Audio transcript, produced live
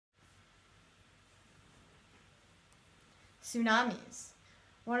tsunamis,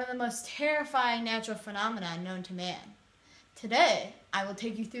 one of the most terrifying natural phenomena known to man. Today, I will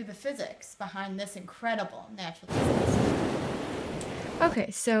take you through the physics behind this incredible natural disaster.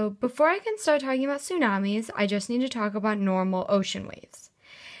 Okay, so before I can start talking about tsunamis, I just need to talk about normal ocean waves.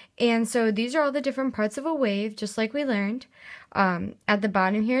 And so these are all the different parts of a wave, just like we learned. At the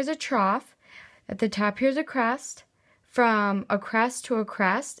bottom here is a trough. At the top here is a crest. From a crest to a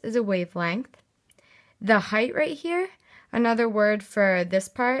crest is a wavelength. The height right here, another word for this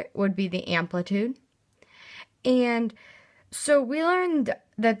part would be the amplitude. And so we learned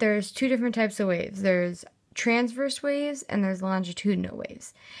that there's two different types of waves. There's transverse waves and there's longitudinal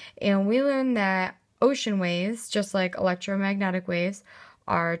waves. And we learned that ocean waves, just like electromagnetic waves,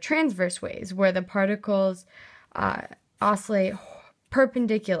 are transverse waves where the particles oscillate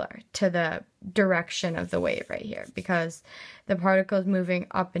perpendicular to the direction of the wave right here, because the particle is moving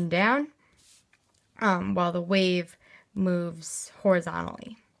up and down while the wave moves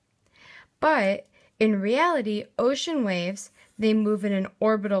horizontally. But in reality, ocean waves, they move in an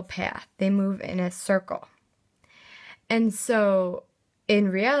orbital path. They move in a circle. And so in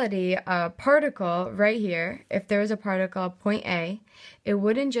reality, a particle right here, if there was a particle at point A, it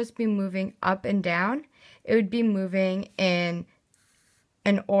wouldn't just be moving up and down. It would be moving in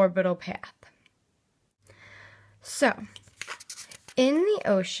an orbital path. So in the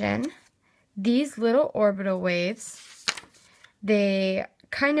ocean, these little orbital waves, they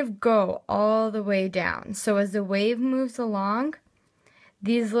kind of go all the way down. So as the wave moves along,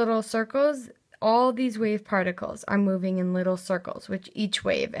 these little circles, all these wave particles are moving in little circles with each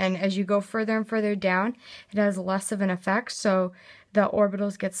wave. And as you go further and further down, it has less of an effect. So the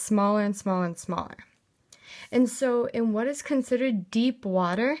orbitals get smaller and smaller and smaller. And so in what is considered deep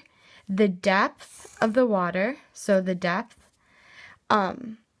water, the depth of the water, so the depth,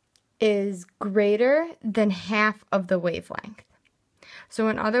 is greater than half of the wavelength. So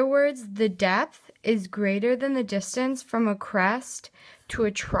in other words, the depth is greater than the distance from a crest to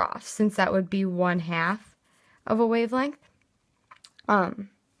a trough, since that would be 1/2 of a wavelength. And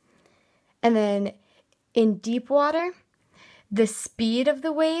then in deep water, the speed of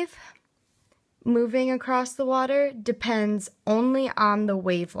the wave moving across the water depends only on the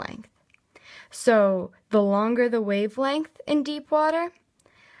wavelength. So the longer the wavelength in deep water,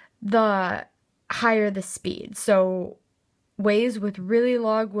 the higher the speed. So waves with really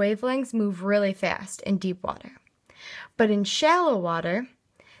long wavelengths move really fast in deep water. But in shallow water,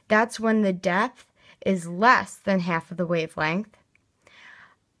 that's when the depth is less than half of the wavelength.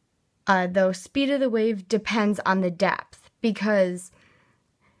 The speed of the wave depends on the depth because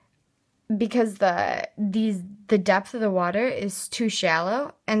the depth of the water is too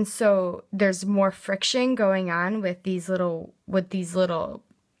shallow, and so there's more friction going on with these little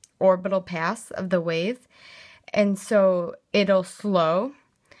orbital paths of the wave, and so it'll slow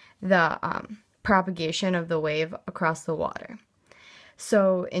the propagation of the wave across the water.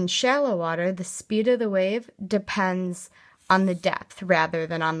 So in shallow water, the speed of the wave depends on the depth rather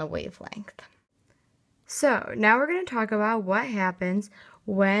than on the wavelength. So now we're going to talk about what happens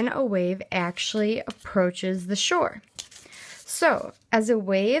when a wave actually approaches the shore. So as a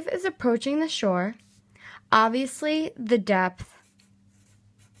wave is approaching the shore, obviously the depth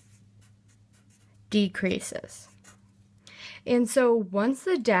decreases. And so once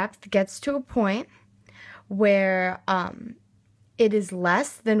the depth gets to a point where it is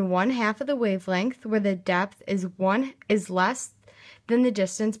less than 1/2 of the wavelength, where the depth is less than the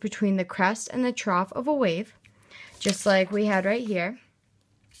distance between the crest and the trough of a wave, just like we had right here,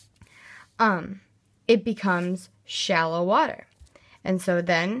 it becomes shallow water. And so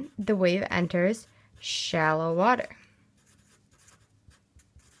then the wave enters shallow water.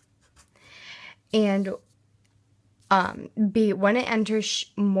 And when it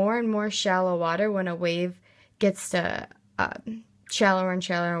enters more and more shallow water, when a wave gets to shallower and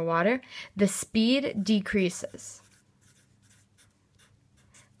shallower water, the speed decreases.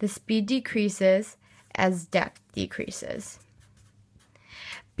 The speed decreases as depth decreases,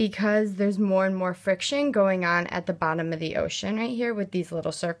 because there's more and more friction going on at the bottom of the ocean right here with these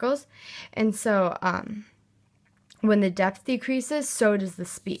little circles. And so when the depth decreases, so does the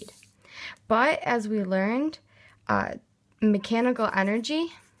speed. But as we learned, mechanical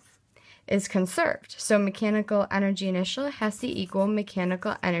energy is conserved. So mechanical energy initial has to equal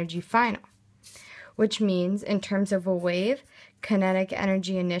mechanical energy final, which means in terms of a wave, kinetic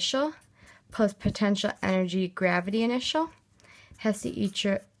energy initial plus potential energy gravity initial has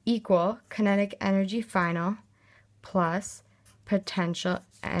to equal kinetic energy final plus potential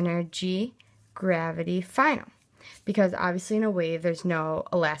energy gravity final. Because obviously in a wave, there's no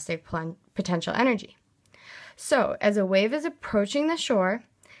elastic potential energy. So, as a wave is approaching the shore,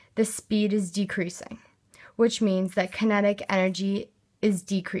 the speed is decreasing, which means that kinetic energy is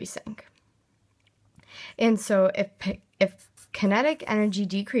decreasing. And so, if kinetic energy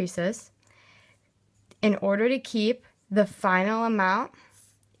decreases, in order to keep the final amount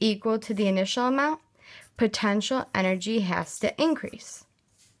equal to the initial amount, potential energy has to increase.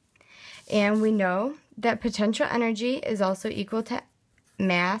 And we know that potential energy is also equal to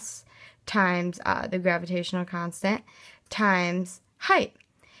mass times the gravitational constant times height.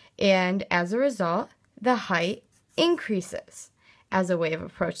 And as a result, the height increases as a wave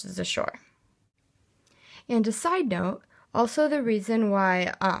approaches the shore. And a side note, also the reason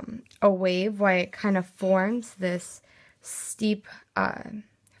why a wave, why it kind of forms this steep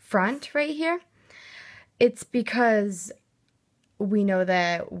front right here, it's because we know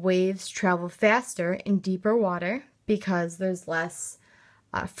that waves travel faster in deeper water because there's less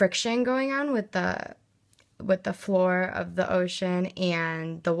friction going on with the floor of the ocean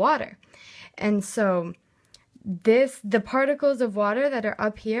and the water. And so the particles of water that are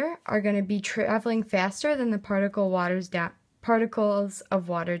up here are going to be traveling faster than the particles of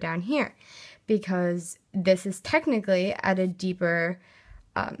water down here, because this is technically at a deeper,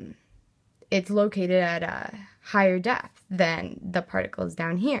 it's located at a higher depth than the particles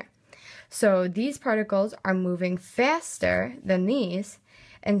down here. So these particles are moving faster than these,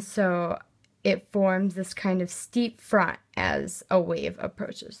 and so it forms this kind of steep front as a wave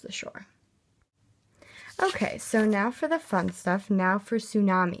approaches the shore. Okay, so now for the fun stuff, now for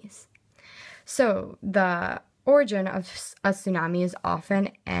tsunamis. So the origin of a tsunami is often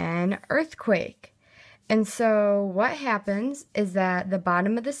an earthquake. And so what happens is that the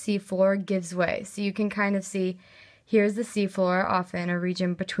bottom of the seafloor gives way. So you can kind of see, here's the seafloor, often a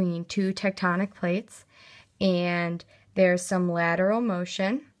region between two tectonic plates, and there's some lateral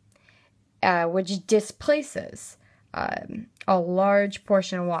motion, which displaces a large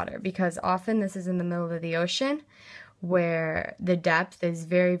portion of water, because often this is in the middle of the ocean where the depth is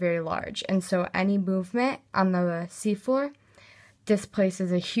very, very large. And so any movement on the seafloor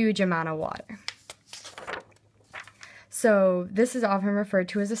displaces a huge amount of water. So this is often referred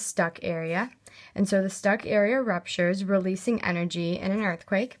to as a stuck area. And so the stuck area ruptures, releasing energy in an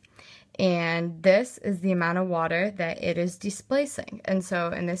earthquake. And this is the amount of water that it is displacing. And so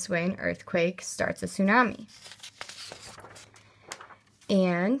in this way, an earthquake starts a tsunami.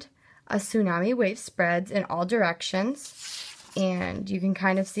 And a tsunami wave spreads in all directions. And you can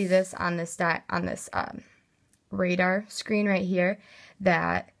kind of see this on this radar screen right here,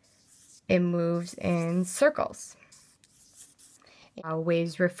 that it moves in circles.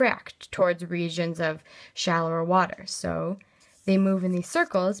 Waves refract towards regions of shallower water. So they move in these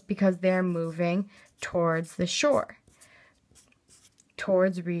circles because they're moving towards the shore,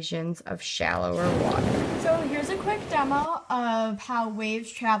 towards regions of shallower water. So here's a quick demo of how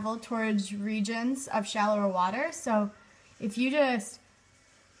waves travel towards regions of shallower water. So if you just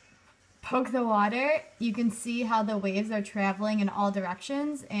poke the water, you can see how the waves are traveling in all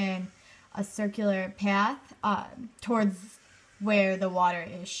directions in a circular path towards where the water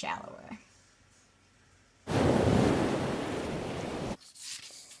is shallower.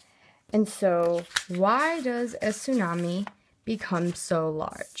 And so, why does a tsunami become so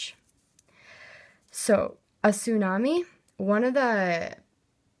large? So, a tsunami, one of the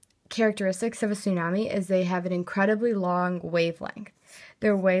characteristics of a tsunami is they have an incredibly long wavelength.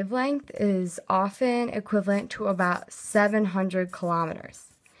 Their wavelength is often equivalent to about 700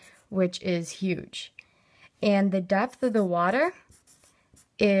 kilometers, which is huge. And the depth of the water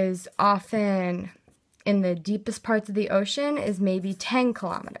is often, in the deepest parts of the ocean, is maybe 10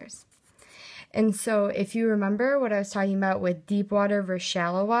 kilometers. And so if you remember what I was talking about with deep water versus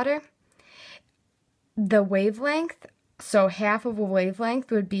shallow water, the wavelength, so half of a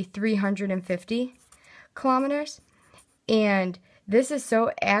wavelength would be 350 kilometers. And this is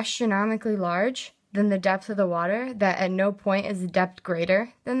so astronomically large than the depth of the water that at no point is the depth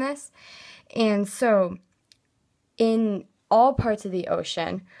greater than this. And so in all parts of the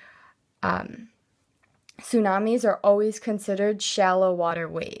ocean, tsunamis are always considered shallow water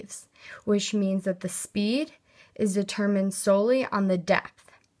waves, which means that the speed is determined solely on the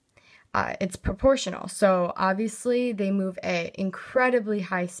depth. It's proportional. So obviously they move at incredibly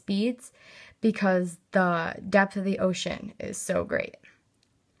high speeds because the depth of the ocean is so great.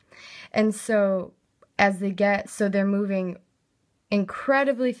 And so they're moving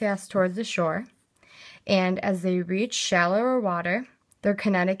incredibly fast towards the shore. And as they reach shallower water, their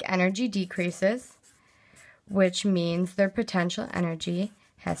kinetic energy decreases, which means their potential energy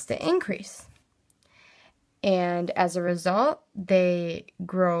has to increase. And as a result, they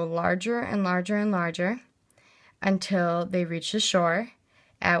grow larger and larger and larger. until they reach the shore,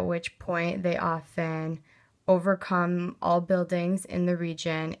 at which point they often overcome all buildings in the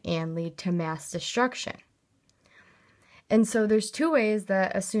region and lead to mass destruction. And so there's two ways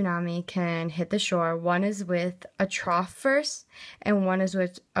that a tsunami can hit the shore. One is with a trough first, and one is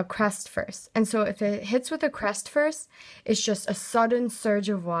with a crest first. And so if it hits with a crest first, it's just a sudden surge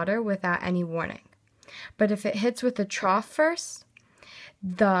of water without any warning. But if it hits with a trough first,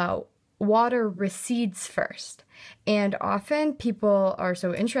 the water recedes first. And often people are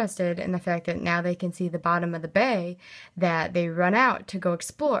so interested in the fact that now they can see the bottom of the bay that they run out to go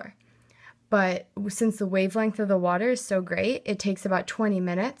explore. But since the wavelength of the water is so great, it takes about 20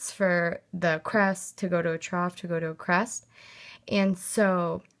 minutes for the crest to go to a trough to go to a crest. And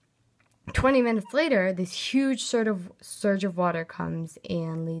so 20 minutes later, this huge sort of surge of water comes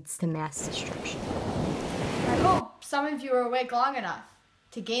and leads to mass destruction. I hope some of you are awake long enough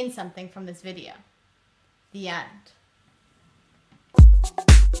to gain something from this video. The end.